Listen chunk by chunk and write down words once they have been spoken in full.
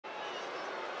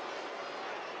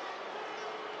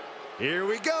Here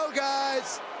we go,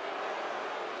 guys.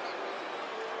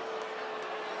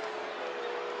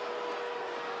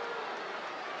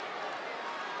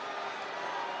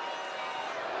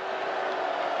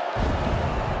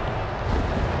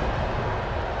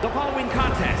 The following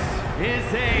contest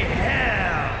is a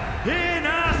Hell in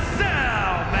a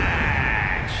Cell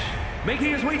match.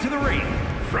 Making his way to the ring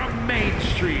from Main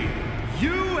Street,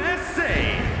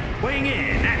 USA, weighing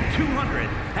in at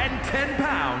 210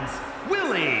 pounds,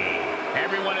 Willie.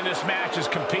 Everyone in this match is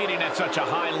competing at such a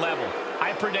high level.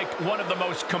 I predict one of the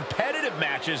most competitive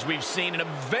matches we've seen in a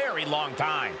very long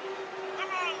time. Come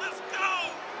on, let's go!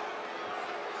 All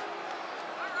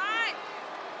right.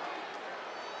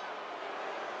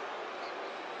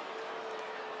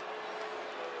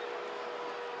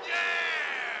 Yeah!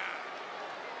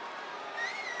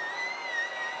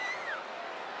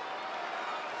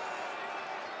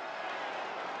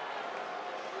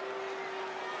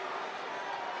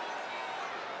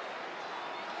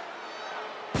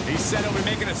 He said he'll be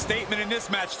making a statement in this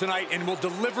match tonight and will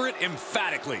deliver it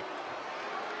emphatically.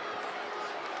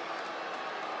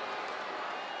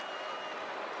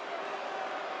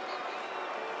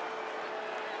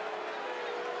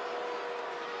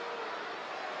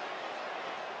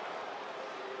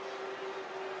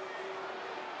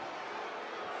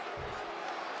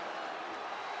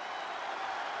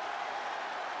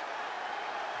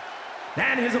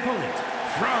 And his opponent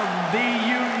from the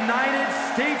United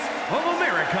States of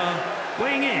America,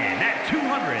 weighing in at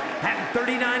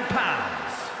 239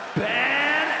 pounds,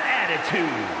 Bad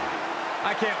Attitude.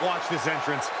 I can't watch this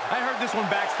entrance. I heard this one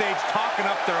backstage talking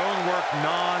up their own work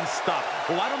non-stop.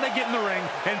 Well, why don't they get in the ring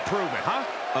and prove it, huh?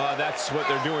 That's what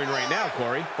they're doing right now,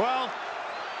 Corey. Well,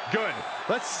 good.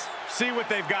 Let's see what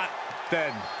they've got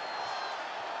then.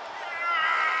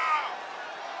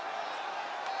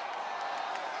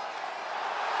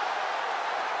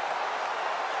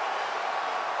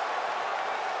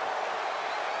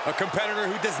 A competitor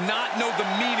who does not know the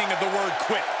meaning of the word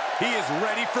quit. He is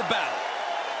ready for battle.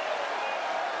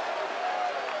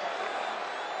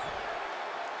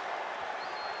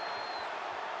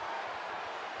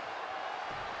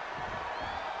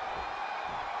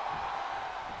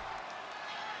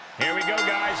 Here we go,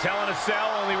 guys. Hell in a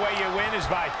Cell. Only way you win is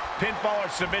by pinfall or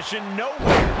submission.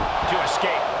 Nowhere to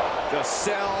escape. The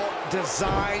cell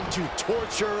designed to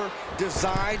torture,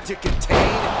 designed to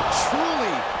contain,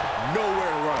 truly nowhere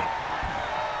to run.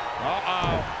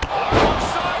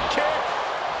 Side kick.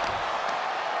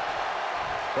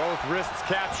 Both wrists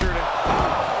captured.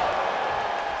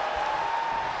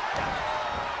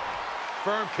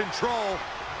 Firm control.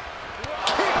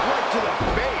 Kick right to the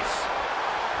face.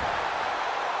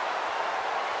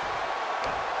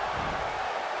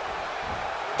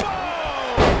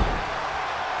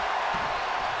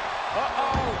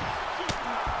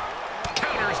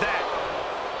 Counters that.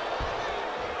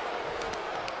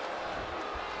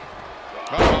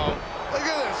 Look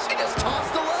at this. She just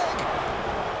tossed a leg.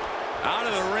 Out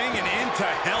of the ring and into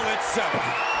hell itself.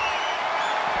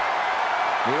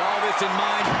 With all this in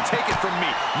mind, take it from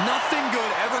me. Nothing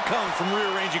good ever comes from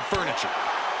rearranging furniture.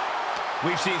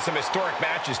 We've seen some historic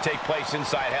matches take place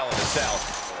inside Hell in a Cell.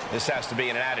 This has to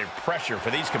be an added pressure for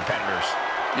these competitors.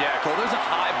 Yeah, Cole, there's a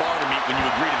high bar to meet when you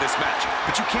agree to this match.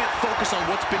 But you can't focus on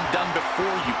what's been done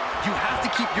before you. You have to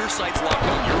keep your sights locked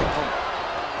on your opponent.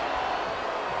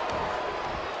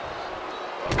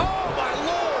 Oh, my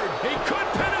Lord. He could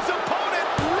pin his opponent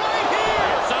right here.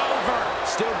 It's over.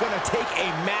 Still going to take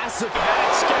a massive Head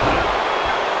scouted.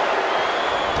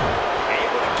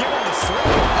 Able to give him the throw.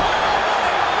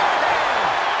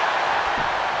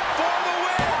 For the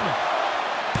win.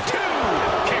 Two.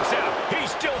 Kicks out. He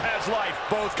still has life.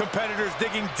 Both competitors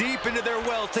digging deep into their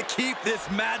well to keep this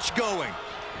match going.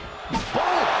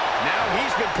 Boom. Now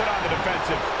he's been put on the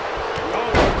defensive.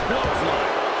 Oh, clothesline.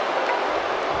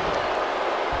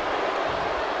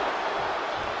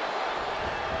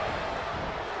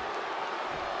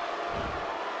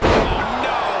 Oh,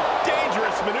 no.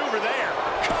 Dangerous maneuver there.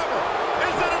 Cover.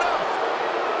 Is it enough?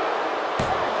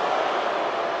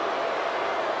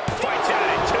 Fights out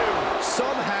at two.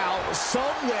 Somehow,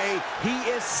 some way, he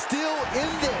is still in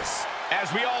this.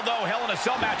 As we all know, Hell in a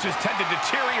Cell matches tend to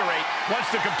deteriorate once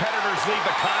the competitors leave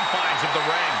the confines of the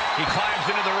ring. He climbs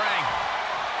into the ring.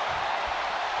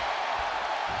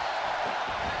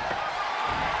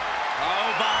 Oh,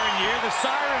 Byron, you hear the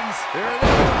sirens. There it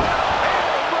is.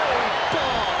 Elbow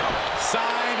bomb.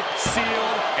 Signed,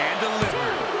 sealed, and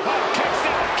delivered. Oh, kicks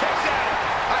out, kicks out.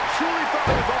 I truly thought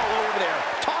it was all over there.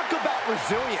 Talk about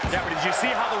resilience. Yeah, but did you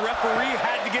see how the referee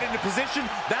had to get into position?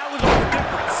 That was all the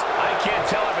difference. I can't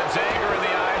tell if it's anger in the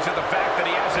eyes or the fact that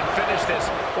he hasn't finished this,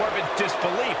 or of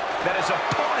disbelief that his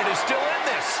opponent is still in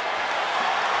this.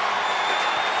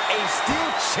 A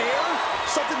steel chair?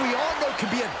 Something we all know can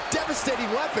be a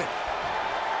devastating weapon.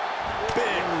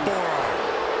 Big forearm.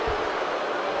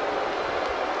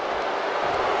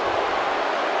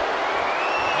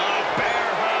 Oh, bear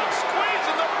hug,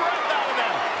 squeezing the breath out of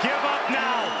them. Give up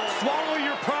now. Swallow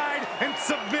your pride and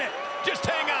submit. Just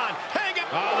hang on, hang it.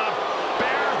 Oh, the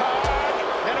bear hug,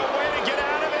 and a way to get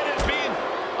out of it is being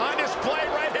on display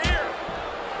right here.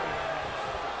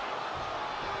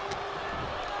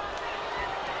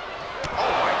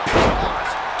 Oh my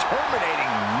gosh,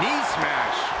 terminating knee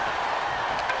smash.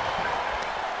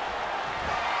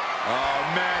 Oh,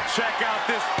 man, check out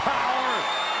this power.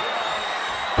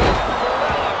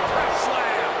 Press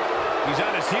slam. He's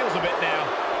on his heels a bit now.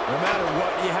 No matter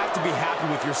what, you have to be happy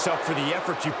with yourself for the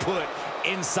effort you put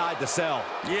inside the cell.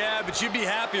 Yeah, but you'd be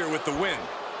happier with the win.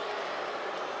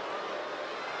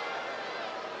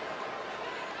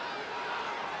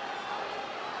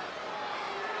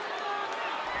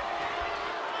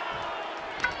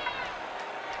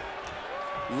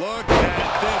 Look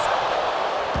at this.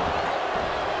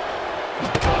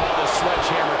 Oh, the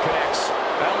sledgehammer connects.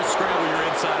 That'll scramble your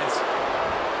insides.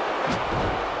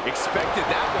 Expected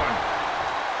that one.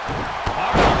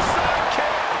 Hard outside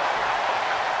kick.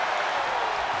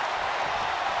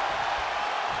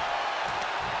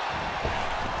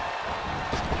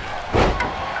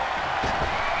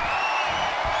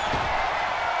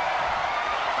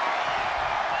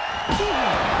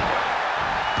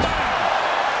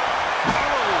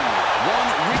 One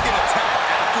wicked attack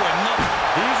after another.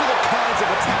 These are the kinds of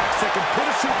attacks that can put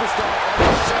a superstar on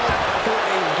the shelf for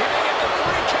a Giving it the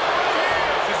 3 count right here.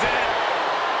 This is it.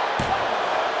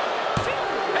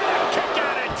 And a kick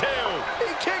out at 2.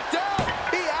 He kicked out.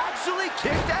 He actually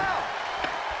kicked out.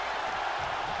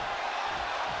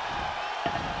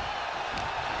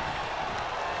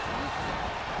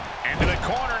 Into the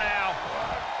corner now.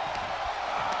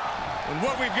 And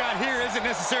what we've got here isn't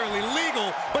necessarily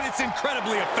legal, but it's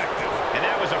incredibly effective. And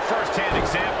that was a first-hand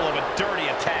example of a dirty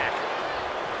attack.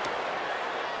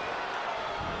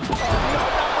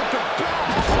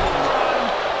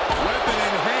 Weapon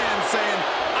in hand saying,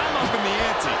 I'm up in the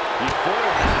ante. He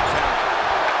foiled that attack.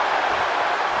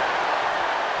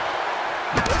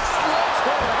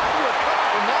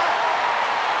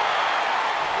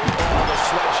 Oh, the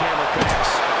sledgehammer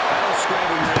connects. That'll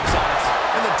scramble your insides.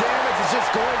 And the damage is just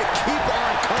going to keep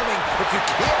on coming if you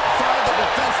can't find the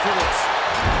defense for this.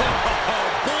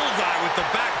 Bullseye with the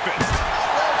back fist.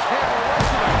 Sledgehammer right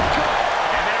to the gut.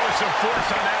 And there was some force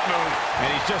on that move. And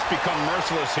he's just become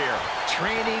merciless here.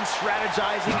 Training,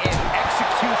 strategizing, and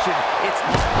execution. It's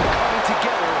all coming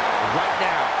together right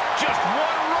now. Just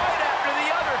one right after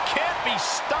the other. Can't be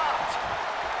stopped.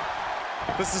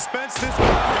 The suspense this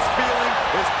crowd is feeling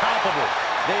is palpable.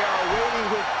 They are waiting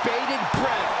with bated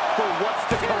breath for what's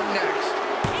to come next.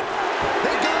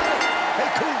 They got it! A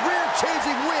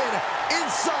career-changing win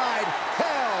inside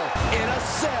Hell in a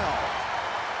Cell.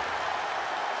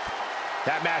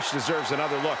 That match deserves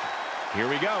another look. Here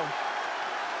we go.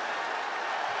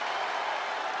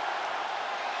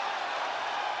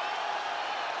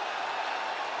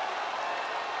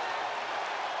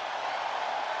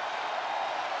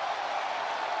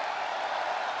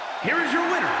 Here is your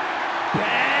winner,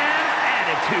 Bad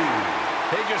Attitude.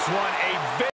 They just won a